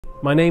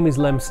My name is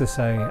Lemn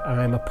Sissay.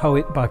 I'm a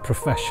poet by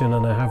profession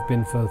and I have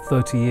been for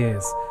 30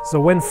 years. So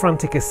when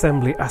Frantic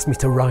Assembly asked me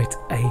to write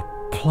a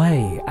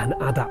play, an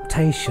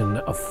adaptation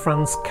of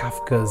Franz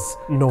Kafka's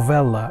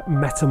novella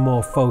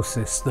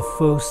Metamorphosis, the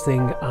first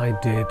thing I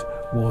did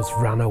was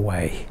ran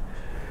away.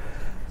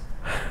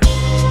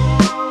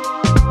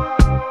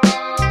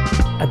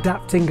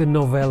 Adapting a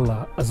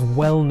novella as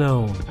well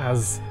known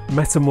as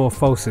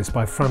Metamorphosis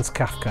by Franz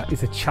Kafka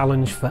is a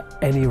challenge for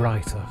any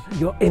writer.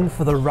 You're in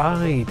for the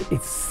ride.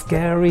 It's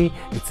scary,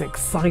 it's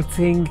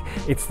exciting,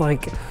 it's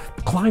like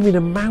climbing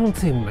a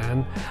mountain,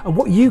 man. And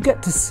what you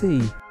get to see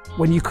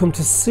when you come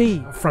to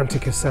see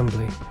Frantic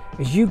Assembly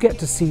is you get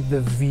to see the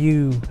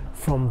view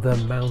from the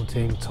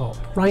mountain top.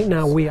 Right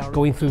now we are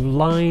going through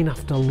line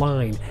after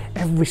line,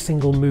 every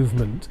single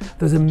movement.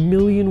 There's a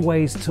million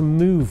ways to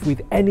move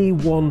with any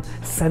one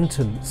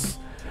sentence.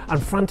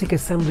 And Frantic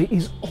Assembly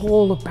is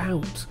all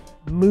about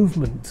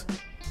movement,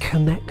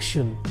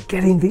 connection,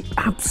 getting the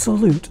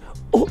absolute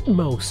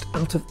utmost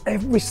out of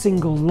every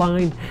single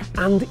line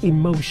and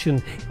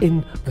emotion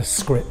in the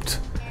script.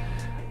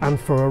 And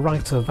for a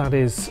writer, that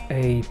is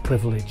a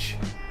privilege.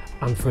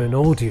 And for an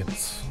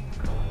audience,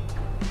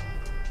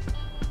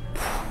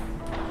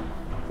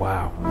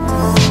 wow.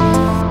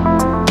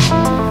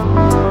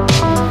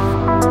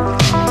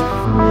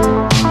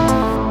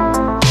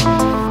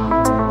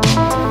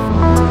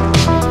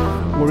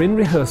 We're in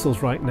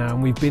rehearsals right now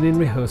and we've been in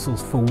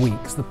rehearsals for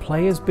weeks. The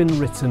play has been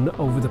written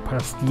over the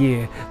past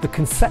year. The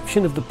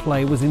conception of the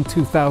play was in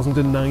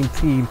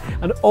 2019,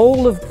 and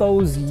all of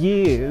those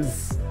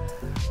years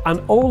and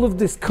all of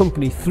this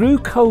company through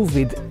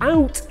COVID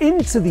out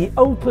into the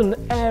open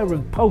air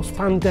of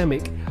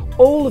post-pandemic,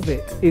 all of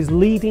it is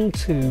leading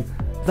to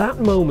that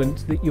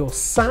moment that you're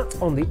sat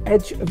on the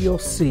edge of your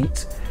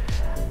seat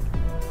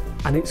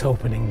and it's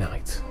opening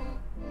night.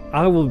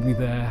 I will be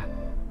there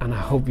and I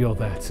hope you're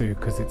there too,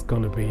 because it's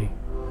going to be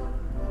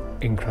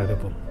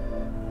incredible.